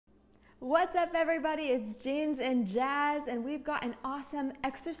What's up, everybody? It's James and Jazz, and we've got an awesome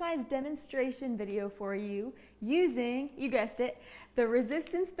exercise demonstration video for you using, you guessed it, the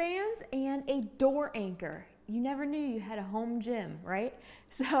resistance bands and a door anchor. You never knew you had a home gym, right?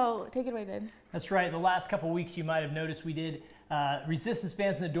 So take it away, babe. That's right. The last couple weeks you might have noticed we did resistance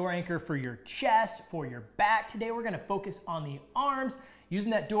bands and the door anchor for your chest, for your back. Today we're going to focus on the arms.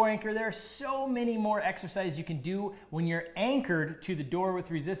 Using that door anchor, there are so many more exercises you can do when you're anchored to the door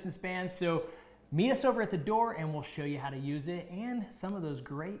with resistance bands. So meet us over at the door and we'll show you how to use it and some of those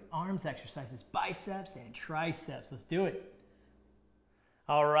great arms exercises, biceps and triceps. Let's do it.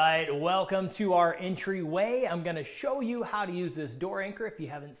 All right, welcome to our entryway. I'm going to show you how to use this door anchor if you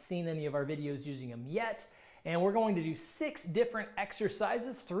haven't seen any of our videos using them yet. And we're going to do 6 different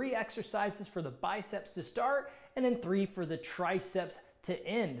exercises, 3 exercises for the biceps to start, and then 3 for the triceps to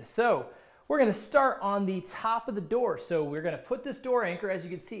end. So we're going to start on the top of the door. So we're going to put this door anchor, as you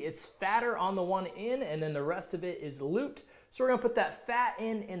can see, it's fatter on the one end and then the rest of it is looped. So we're going to put that fat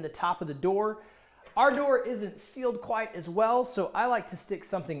end in the top of the door. Our door isn't sealed quite as well, so I like to stick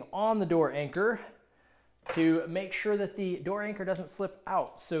something on the door anchor to make sure that the door anchor doesn't slip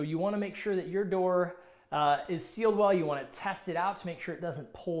out. So you want to make sure that your door is sealed well. You want to test it out to make sure it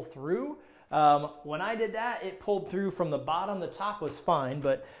doesn't pull through. When I did that, it pulled through from the bottom. The top was fine,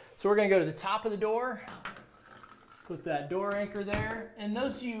 but so we're going to go to the top of the door, put that door anchor there. And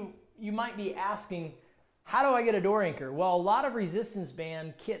those of you might be asking, how do I get a door anchor? Well, a lot of resistance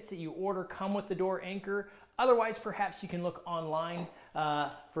band kits that you order come with the door anchor. Otherwise, perhaps you can look online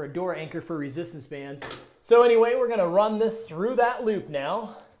for a door anchor for resistance bands. So anyway, we're going to run this through that loop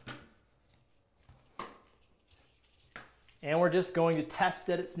now. And we're just going to test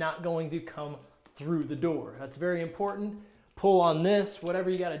that it's not going to come through the door. That's very important. Pull on this,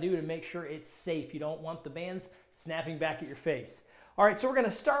 whatever you got to do to make sure it's safe. You don't want the bands snapping back at your face. All right, so we're going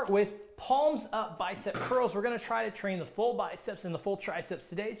to start with palms up bicep curls. We're going to try to train the full biceps and the full triceps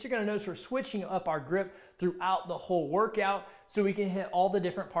today. So you're going to notice we're switching up our grip throughout the whole workout so we can hit all the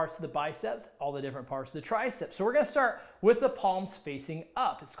different parts of the biceps, all the different parts of the triceps. So we're going to start with the palms facing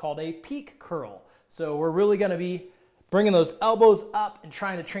up. It's called a peak curl. So we're really going to be bringing those elbows up and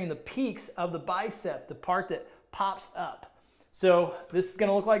trying to train the peaks of the bicep, the part that pops up. So this is going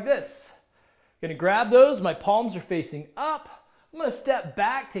to look like this. I'm going to grab those. My palms are facing up. I'm going to step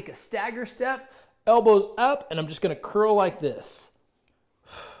back, take a stagger step, elbows up, and I'm just going to curl like this.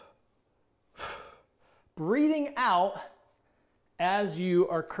 Breathing out as you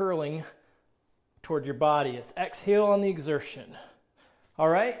are curling toward your body. It's exhale on the exertion. All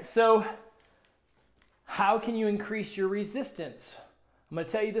right, so how can you increase your resistance? I'm going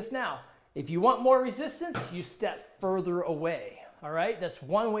to tell you this now. If you want more resistance, you step further away. All right, that's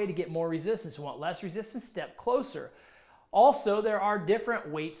one way to get more resistance. You want less resistance, step closer. Also, there are different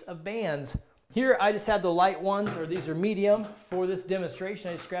weights of bands. Here, I just had the light ones, or these are medium for this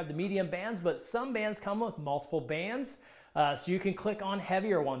demonstration. I just grabbed the medium bands, but some bands come with multiple bands. So you can click on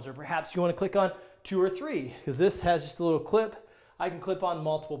heavier ones, or perhaps you want to click on 2 or 3, because this has just a little clip. I can clip on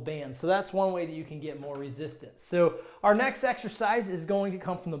multiple bands. So that's one way that you can get more resistance. So our next exercise is going to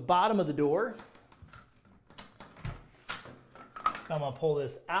come from the bottom of the door. So I'm going to pull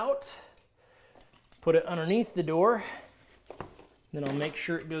this out, put it underneath the door. Then I'll make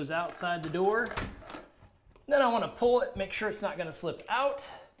sure it goes outside the door. Then I want to pull it, make sure it's not going to slip out.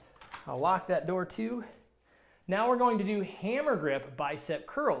 I'll lock that door too. Now we're going to do hammer grip bicep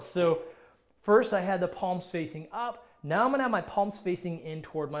curls. So first I had the palms facing up. Now I'm going to have my palms facing in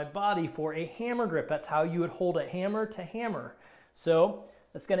toward my body for a hammer grip. That's how you would hold a hammer to hammer. So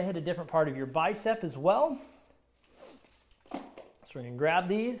that's going to hit a different part of your bicep as well. So we're going to grab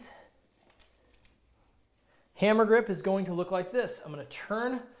these. Hammer grip is going to look like this. I'm going to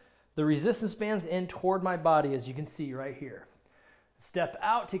turn the resistance bands in toward my body, as you can see right here. Step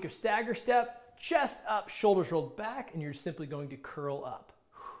out, take a stagger step, chest up, shoulders rolled back, and you're simply going to curl up.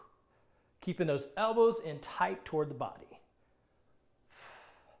 Keeping those elbows in tight toward the body.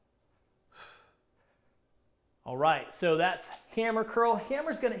 All right, so that's hammer curl.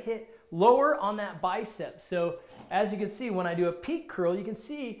 Hammer's going to hit lower on that bicep. So as you can see, when I do a peak curl, you can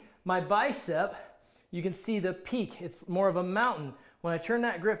see my bicep, you can see the peak. It's more of a mountain. When I turn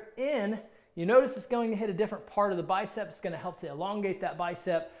that grip in, you notice it's going to hit a different part of the bicep. It's going to help to elongate that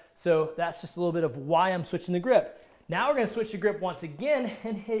bicep. So that's just a little bit of why I'm switching the grip. Now we're going to switch the grip once again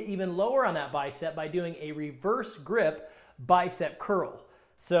and hit even lower on that bicep by doing a reverse grip bicep curl.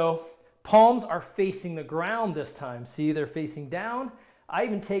 So palms are facing the ground this time. See, they're facing down. I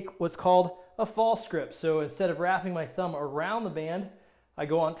even take what's called a false grip. So instead of wrapping my thumb around the band, I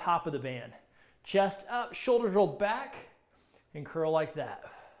go on top of the band. Chest up, shoulders rolled back, and curl like that.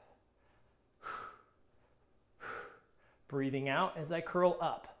 breathing out as I curl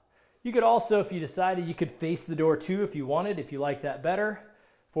up. You could also, if you decided, you could face the door too if you wanted, if you like that better.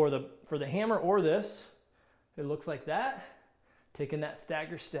 For the hammer or this, it looks like that, taking that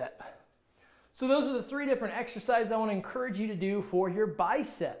stagger step. So those are the 3 different exercises I want to encourage you to do for your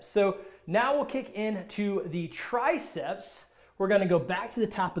biceps. So now we'll kick into the triceps. We're going to go back to the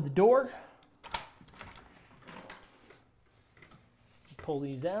top of the door. Pull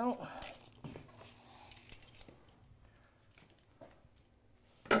these out.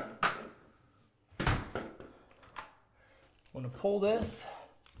 I'm going to pull this.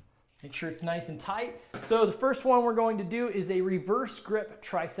 Make sure it's nice and tight. So the first one we're going to do is a reverse grip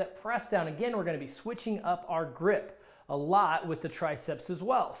tricep press down. Again, we're going to be switching up our grip a lot with the triceps as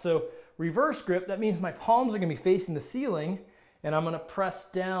well. So reverse grip, that means my palms are going to be facing the ceiling, and I'm going to press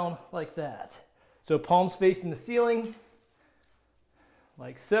down like that. So palms facing the ceiling,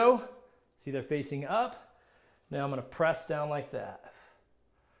 like so. See, they're facing up. Now I'm going to press down like that.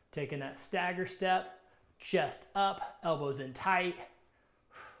 Taking that stagger step, chest up, elbows in tight.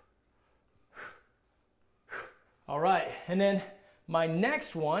 All right, and then my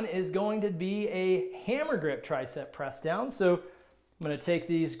next one is going to be a hammer grip tricep press down. So I'm going to take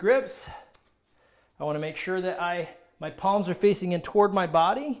these grips. I want to make sure that my palms are facing in toward my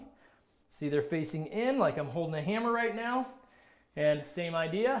body. See, they're facing in like I'm holding a hammer right now. And same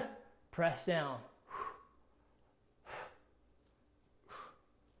idea, press down.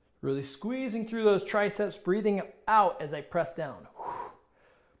 Really squeezing through those triceps, breathing out as I press down.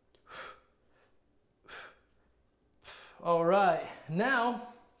 All right,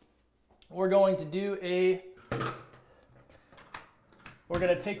 now we're going to do we're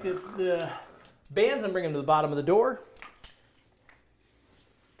going to take the bands and bring them to the bottom of the door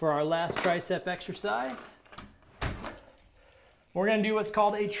for our last tricep exercise. We're going to do what's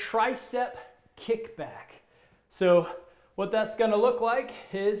called a tricep kickback. So what that's going to look like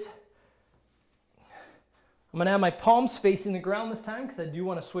is I'm going to have my palms facing the ground this time because I do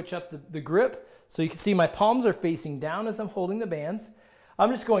want to switch up the grip. So you can see my palms are facing down as I'm holding the bands. I'm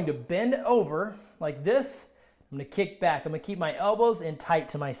just going to bend over like this. I'm going to kick back. I'm going to keep my elbows in tight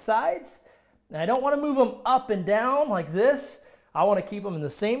to my sides. And I don't want to move them up and down like this. I want to keep them in the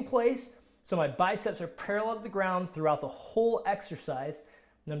same place so my biceps are parallel to the ground throughout the whole exercise.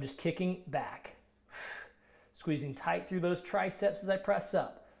 And I'm just kicking back. Squeezing tight through those triceps as I press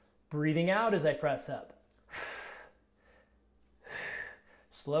up. Breathing out as I press up.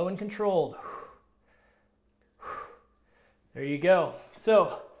 Slow and controlled. There you go.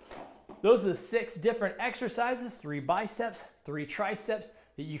 So those are the 6 different exercises, 3 biceps, 3 triceps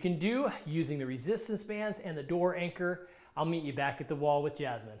that you can do using the resistance bands and the door anchor. I'll meet you back at the wall with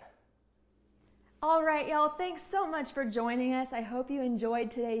Jasmine. All right, y'all, thanks so much for joining us. I hope you enjoyed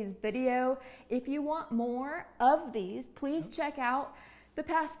today's video. If you want more of these, please check out the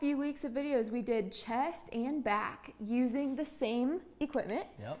past few weeks of videos. We did chest and back using the same equipment.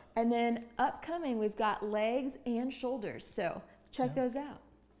 Yep. And then upcoming, we've got legs and shoulders. So check those out.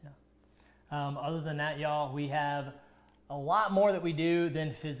 Yeah. Other than that, y'all, we have a lot more that we do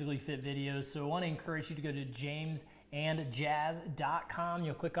than physically fit videos. So I want to encourage you to go to jamesandjazz.com.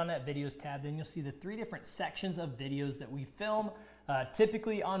 You'll click on that videos tab. Then you'll see the 3 different sections of videos that we film.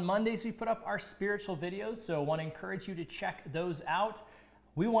 Typically on Mondays, we put up our spiritual videos. So I want to encourage you to check those out.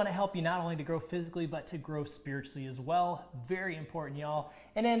 We want to help you not only to grow physically, but to grow spiritually as well. Very important, y'all.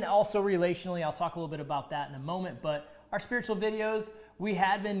 And then also relationally, I'll talk a little bit about that in a moment, but our spiritual videos, we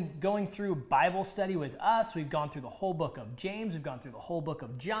had been going through Bible study with us. We've gone through the whole book of James. We've gone through the whole book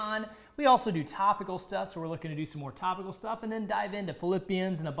of John. We also do topical stuff, so we're looking to do some more topical stuff and then dive into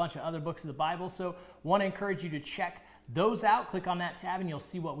Philippians and a bunch of other books of the Bible. So want to encourage you to check those out. Click on that tab and you'll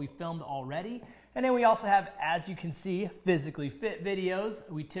see what we filmed already. And then we also have, as you can see, physically fit videos.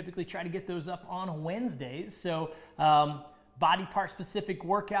 We typically try to get those up on Wednesdays. So body part specific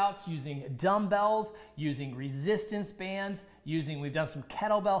workouts using dumbbells, using resistance bands, we've done some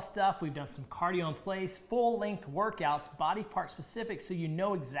kettlebell stuff, we've done some cardio in place, full length workouts, body part specific, so you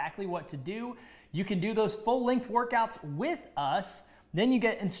know exactly what to do. You can do those full length workouts with us. Then you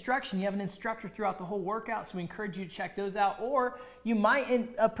get instruction. You have an instructor throughout the whole workout, so we encourage you to check those out. Or you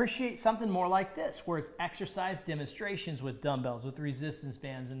might appreciate something more like this, where it's exercise demonstrations with dumbbells, with resistance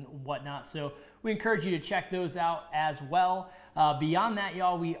bands and whatnot. So we encourage you to check those out as well. Beyond that,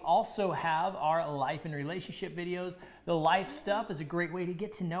 y'all, we also have our life and relationship videos. The life stuff is a great way to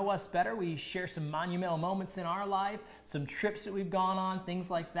get to know us better. We share some monumental moments in our life, some trips that we've gone on,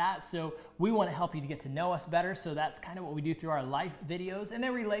 things like that. So we want to help you to get to know us better. So that's kind of what we do through our life videos. And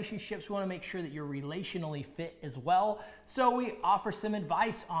then relationships, we want to make sure that you're relationally fit as well. So we offer some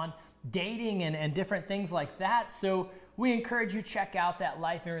advice on dating and different things like that. So we encourage you to check out that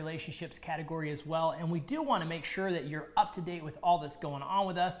life and relationships category as well. And we do want to make sure that you're up to date with all this going on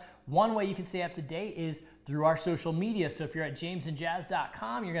with us. One way you can stay up to date is through our social media. So if you're at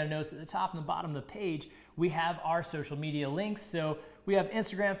jamesandjazz.com, you're going to notice at the top and the bottom of the page, we have our social media links. So we have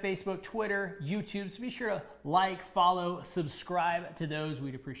Instagram, Facebook, Twitter, YouTube. So be sure to like, follow, subscribe to those.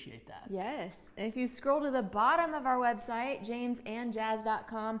 We'd appreciate that. Yes. And if you scroll to the bottom of our website,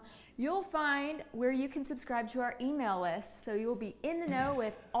 jamesandjazz.com, you'll find where you can subscribe to our email list. So you'll be in the know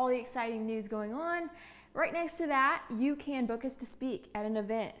with all the exciting news going on. Right next to that, you can book us to speak at an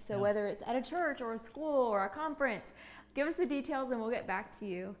event. So whether it's at a church or a school or a conference, give us the details and we'll get back to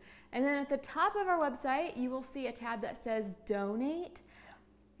you. And then at the top of our website, you will see a tab that says donate.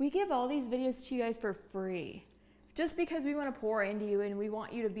 We give all these videos to you guys for free, just because we want to pour into you and we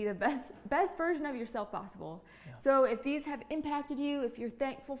want you to be the best version of yourself possible. Yeah. So if these have impacted you, if you're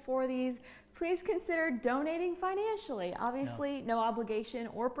thankful for these, please consider donating financially. Obviously, no obligation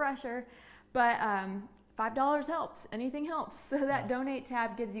or pressure, but $5 helps, anything helps. So that donate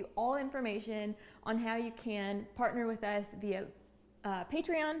tab gives you all information on how you can partner with us via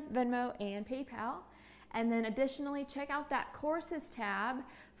Patreon, Venmo, and PayPal. And then additionally, check out that courses tab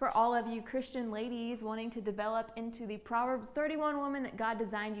for all of you Christian ladies wanting to develop into the Proverbs 31 woman that God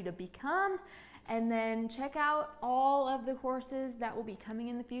designed you to become. And then check out all of the courses that will be coming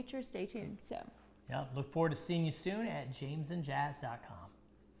in the future. Stay tuned. So, yeah, look forward to seeing you soon at jamesandjazz.com.